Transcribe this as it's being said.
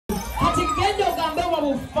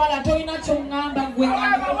Bafala, toina chongamba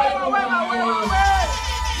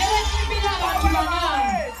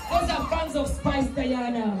those are fans of Spice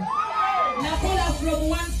Diana. Nakola from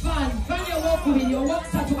one fan your work with your work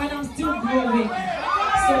started and I'm still growing.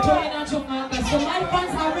 So toina chongamba. So my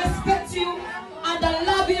fans, I respect you and I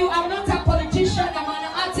love you. I'm not a politician, I'm an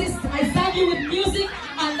artist. I serve you with music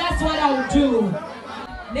and that's what I will do.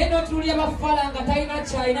 Neno tulia Bafala nga taina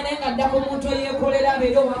China nenga dako muntu yekolera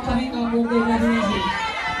bero wakabinga mungena nje.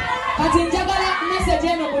 Kati njagala message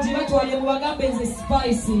eno muti batwalye mu bagambe nze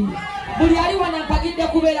Spice. Buli ali wanampagidde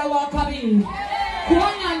kubeera wakabi.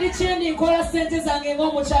 Kubanga ndi kyendi nkola sente zange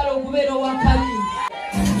ng'omukyalo okubeera owakabi.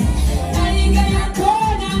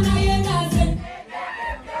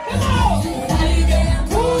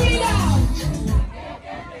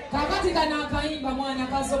 Kakati kana akayimba mwana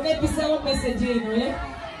kasome episewo message eno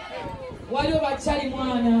waliwo bakyali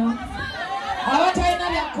mwana abatalina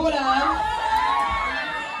byakola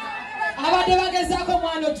abadde bagezaako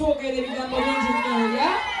mwana otwogera ebigambo bingi nnyo ya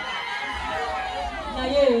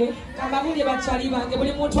naye kambabulye bakyali bange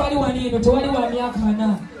buli muntu ali wano eno tewali wa myaka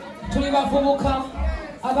 4 tuli bavubuka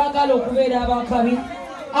abaagala okubeera abakabi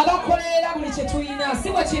abakolerera buli kye tulina si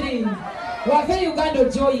bwe kiri wave Uganda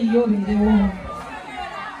ojooyiyo obeerewo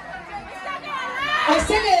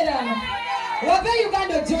osegeera wave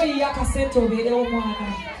Uganda ojooyiyo akasente obeerewo mwana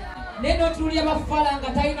neno tulya Bafala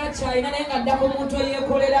nga talina China naye nga ddako omuntu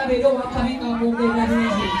eyeekolera abeere owakabi nga mungenda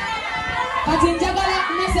nje. Kati njagala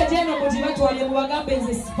message eno muti batwalye mu bagambe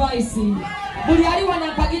nze Spice. Buli ali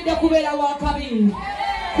wanampagidde kubeera wakabi.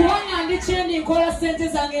 Kubanga ndi kyendi nkola sente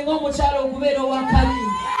zange ng'omukyalo okubeera owakabi.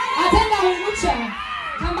 Ate nga bwemukya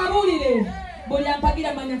kambabulire buli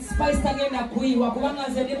ampagira manya Spice tagenda kuyiwa kubanga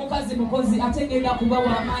nze ndi mukazi mukozi ate ngenda kuba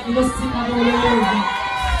w'amaanyi n'osinga n'olowooza.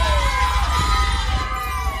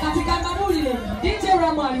 Kati kambabulire DJ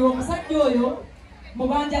Ramu aliwo omusajja oyo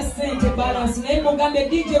mubanja sente balance naye mugambe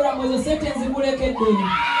DJ Ramu ezo sente nzikulekedde.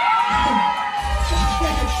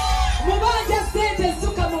 Mubanja sente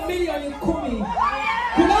suka mu milioni 10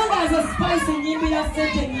 kubanga nze Spice nyimbira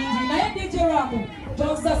sente nyingi naye DJ Ramu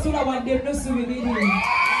tonsasula wadde nusu bibiri.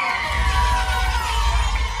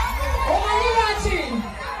 Omanyi lwaki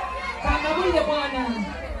kambabulire mwana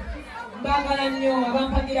mbagala nnyo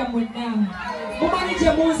abampagira mwenna mumanyi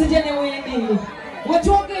gye munsi gye ne wendi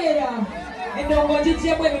wetwogerera endongo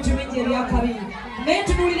ngigyemu ebintu bingi ebyakabi naye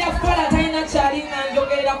ntunuulira Bafala talina kyali nga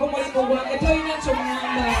njogerera ku mulimu gwange tolina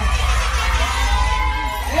kyomwamba.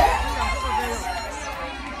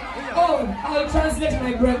 Oh, I'll translate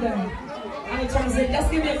my brother. I'll translate.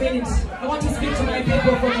 Just give me a minute. I want to speak to my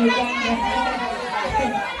people from Uganda.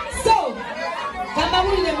 So,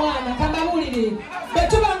 kambabulire mwana, kambabulire. Bwe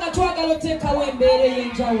tubanga twagala oteekawo embeera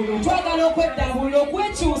ey'enjawulo, twagala okweddabula,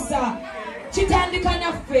 okwekyusa, kitandika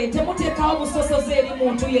naffe, temuteekawo busosoze eri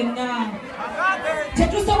muntu yenna.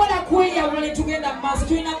 Tetusobola kweyawula ne tugenda mu maaso,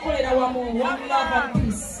 tulina kukolera wamu, one love and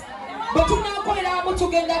peace. Bwe tunaakolera wamu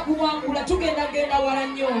tugenda kuwangula, tugenda genda wala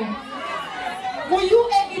nnyo. Mu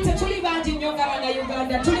UAE tetuli bangi nnyo nga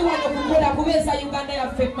Bannayuganda, tuli wano kukola kubeeza Uganda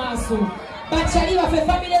yaffe mu maaso. Bakyali baffe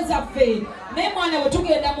famire zaffe naye mwana bwe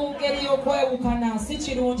tugenda mu ngeri y'okwewukana si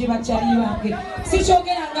kirungi bakyali bange.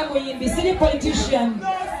 Sikyogera nga muyimbi, siri politician,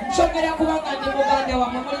 nkyogera kubanga ndi muganda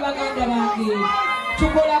wammwe, muli baganda bange.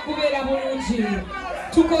 Tukola kubeera bulungi,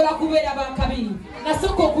 tukola kubeera bakabi.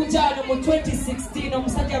 Nasooka okujja wano mu 2016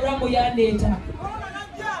 omusajja Ramu yandeeta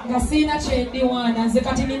nga siina kyendi wana, nze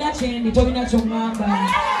kati nina kyendi, tolina ky'oŋŋamba.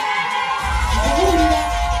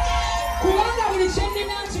 Kubanga buli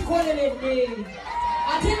kyendina nkikoleredde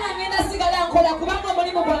ate nga ngenda sigala nkola kubanga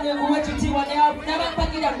omulimu gwange nguwa ekitiibwa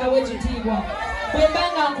n'abampagira nga w'ekitiibwa. Bwe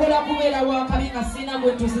mbanga nkola kubeera wakabi nga siina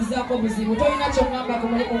gwe ntuusizaako buzibu, tolina ky'oŋŋamba ku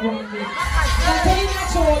mulimu gwange nga tolina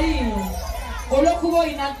ky'oli olw'okuba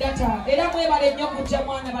olina data. Era mwebale nnyo kujja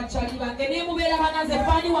mwana bakyali bange ne mubeera banaze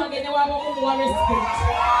faani wange ne waba omuwa respect.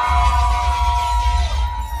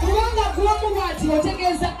 Kubanga kubamu bw'ati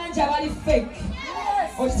otegeeza anje abali fake.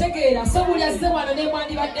 Okitegeera so buli azze wano ne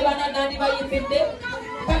mwandibadde bananandi bayimbidde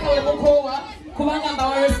paka we mukoowa kubanga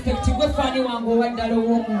mbawa respect gwe faani wange owaddala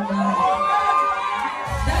ow'omunda.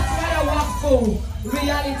 That's what I work for,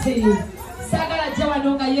 reality. Sagala ajja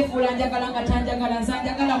wano nga yeefuula njagala nga tanjagala, nze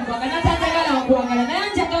njagala nkwagala natanjagala nkwagala naye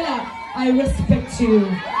njagala I respect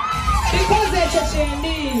you. Because ekyo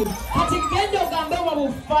kyendi kati genda ogambe wa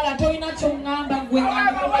Bafala tolina ky'oŋŋamba gwe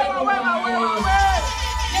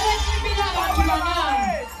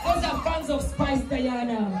those are fans of Spice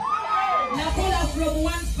Diana. Nakola from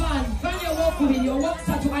one fan your work with your work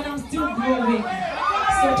started and I'm still growing.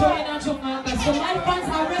 So tolina ky'oŋŋamba. So my fans,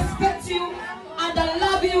 I respect you and I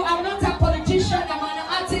love you. I'm not a politician, I'm an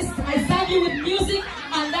artist. I serve you with music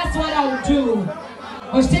and what I'll do.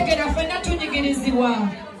 Ostegera fenna tunyigirizibwa.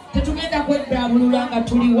 Tetugenda kweddaabulula nga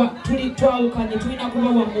tuli twawukanye tulina kuba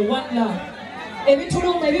wamu one love.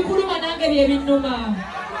 Ebituluma ebikuluma nange byebinnuma.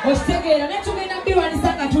 Ostegera ne tugenda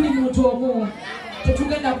mbirwanisa nga tuli muntu omu.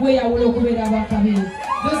 Tetugenda kweyawula okubeera abakabi.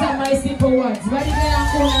 Those are my simple words. Baligera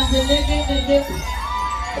nkona nze ndegende.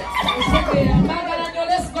 Ostegera mbagala nnyo.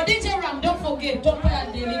 Let's go. DJ Ram, don't forget. Don't play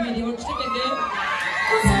at the limit. Ostegera.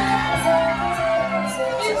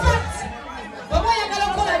 In fact, baba yagala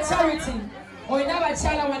kukola charity. Oyina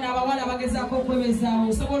abakyala wano abawala bagezaako okwebezaawo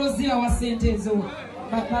osobola ozzibawa ssente ezo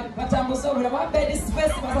batambuza obulamu abedi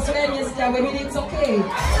space basasula emyezi gyabwe ebiri. It's okay. You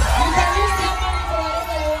can use your money for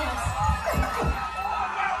whatever you want.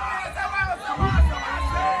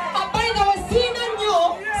 By the way,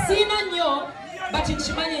 siina nnyo but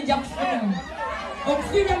nkimanyi nja kufuna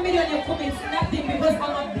okufiirwa miliyoni 10. It's nothing because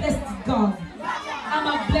I'm a blessed God. I'm a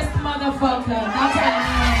blessed motherfucker. That's what I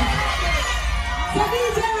mean. So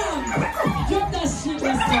DJ Ram, drop that shit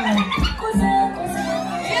last time.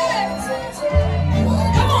 Yeah.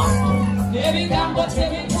 Come on. Baby, gambo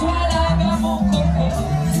tebe twala gamoko.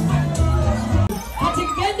 Kati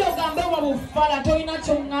gendo gambe wa bufala toina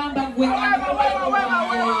chongamba gwe ngamba kwa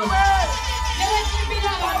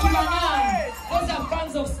those are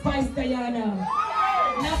fans of Spice Diana.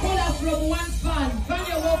 Nakola from one fan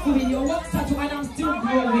your work with your work started and I'm still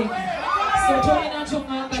growing. So toina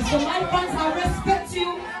chongamba. So my fans, I respect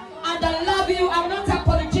you and I love you. I'm not a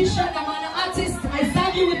politician, I'm an artist. I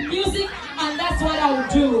serve you with music and that's what I'll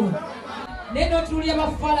do. Neno tulia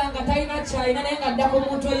bafala nga taina China nenga dako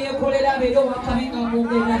muntu yekolera bero wakabinga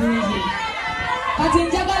mungena nje. Kati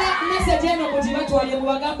njagala message eno mujibatu wali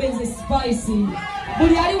mubagambe nze Spice.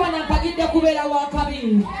 Buli ali wanampagidde kubeera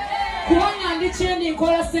wakabi. Kubanga ndikyeni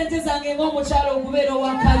nkola sente zange ng'omukyalo okubeera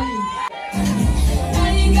wakabi.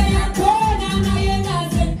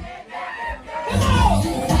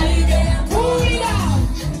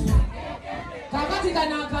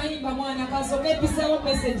 Nakayimba mwana kasome pisewo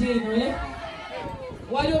message eno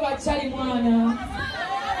waliwo bakyali mwana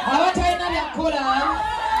abatalina byakola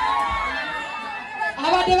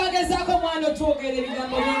abadde bagezaako mwana otwogera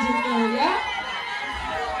ebigambo bingi nnyo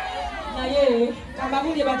naye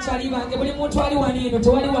kambabulye bakyali bange buli muntu ali wano eno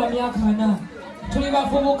tewali wa myaka 4 tuli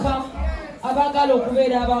bavubuka abaagala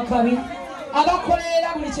okubeera abakabi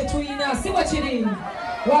abakolerera buli kye tulina si bwe kiri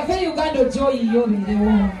wave Uganda ojoyiyo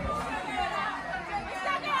obeerewo.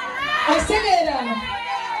 Ostegera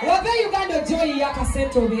wave Uganda joyi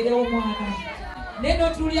yakasente obeerewo mwana neno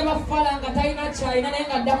tulya bafala nga talina China naye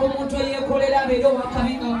nga ddako muntu yekolera abeere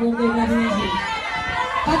wakabinga mungenda bingi.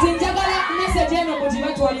 Kati njagala message eno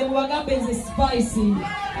mugibatwalye mubagambe nze Spice.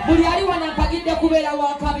 Buli ali wanampagidde kubeera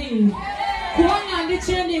wakabi kubanga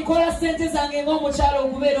ndikyeni nkola sente zange ng'omukyalo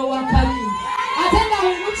okubeera wakabi ate nga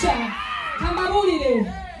bwemukya kambabuulire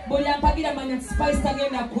buli ampagira manya Spice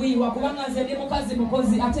tagenda kuyiwa kubanga nze ndi mukazi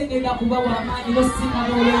mukozi ate ngenda kuba w'amaanyi n'osinga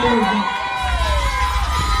n'olowooza.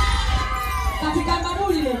 Kati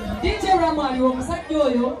kambabuulire DJ Ram aliwo omusajja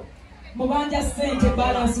oyo mubanja ssente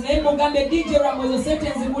balance naye mugambe DJ Ram ezo sente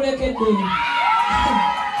nzigulekedde.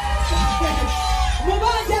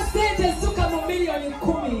 Mubanja ssente zisuka mu miliyoni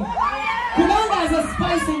 10 kubanga nze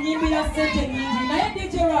Spice nyimbira ssente nyingi naye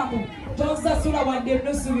DJ Ram tonsasula wadde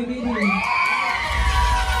ennusu 2.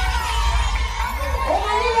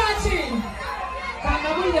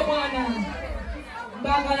 Kangabulire mwana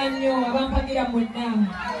mbagala nnyo abampagira mwenna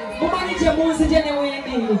mumanyi gye munsi gye ne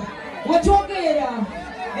wendi wetwogeera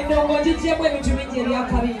endongo ngigyemu ebintu bingi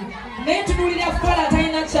ebyakabi naye tunulira fala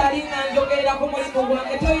talina kyali nga njogerera ku mulimu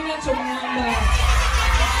gwange tolina kyomwamba.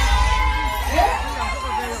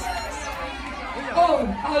 Oh,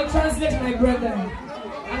 I'll translate my brother.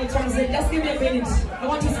 I'll translate. Just give me a minute. I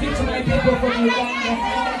want to speak to my people from Uganda.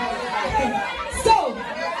 So,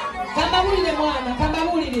 kambabulire mwana,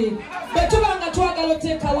 kambabulire. Bwe tubanga twagala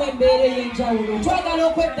oteekawo embeera ey'enjawulo, twagala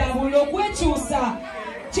okweddaabulula, okwekyusa,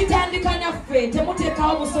 kitandika naffe,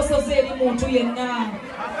 temuteekawo busosoze eri muntu yenna.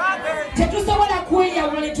 Tetusobola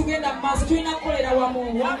kweyawula ne tugenda mu maaso, tulina kukolera wamu,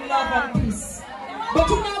 one love and peace. Bwe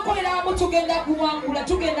tunaakolera wamu tugenda kuwangula,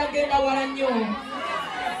 tugenda genda wala nnyo.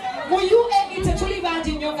 Mu UAE tetuli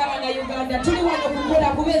bangi nnyo nga Bannayuganda, tuli wano kukola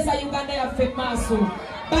kubeeza Uganda yaffe mu maaso.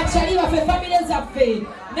 Bakyali baffe famire zaffe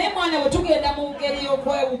naye mwana bwe tugenda mu ngeri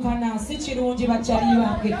y'okwewukana si kirungi bakyali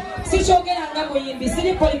bange. Sikyogera nga muyimbi,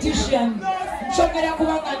 siri politician, nkyogera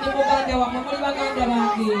kubanga ndi muganda wammwe, muli baganda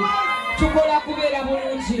bange. Tukola kubeera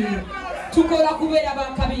bulungi, tukola kubeera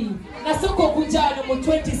bakabi. Nasooka okujja wano mu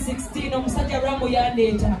 2016 omusajja Ramu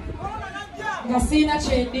yandeeta nga siina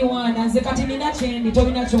kyendi wana, nze kati nina kyendi,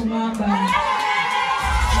 tolina ky'oŋŋamba.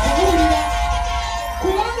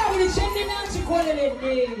 Kubanga buli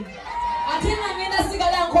nkoleredde ate nga ngenda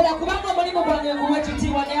sigala nkola kubanga omulimu gwange nguwa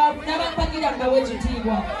ekitiibwa n'abampagira ngawa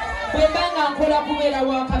ekitiibwa bwe mbanga nkola kubeera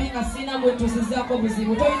wakabi nga sirina bwe ntuusizaako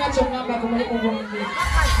buzibu tolina kyongamba ku mulimu gwange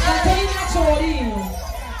nga tolina kyoliyo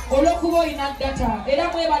olw'okuba olina data era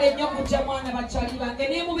mwebale nnyo kutya mwana bakyali bange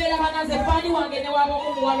ne mubeera banaze faani wange ne waba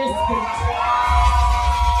omuwa respect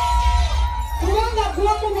kubanga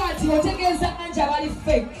kubamu bwati otegeeza anti abali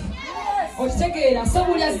fake okitegeera so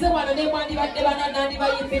buli azze wano ne mwandibadde bananandi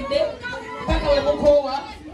bayimbidde paka we mukoowa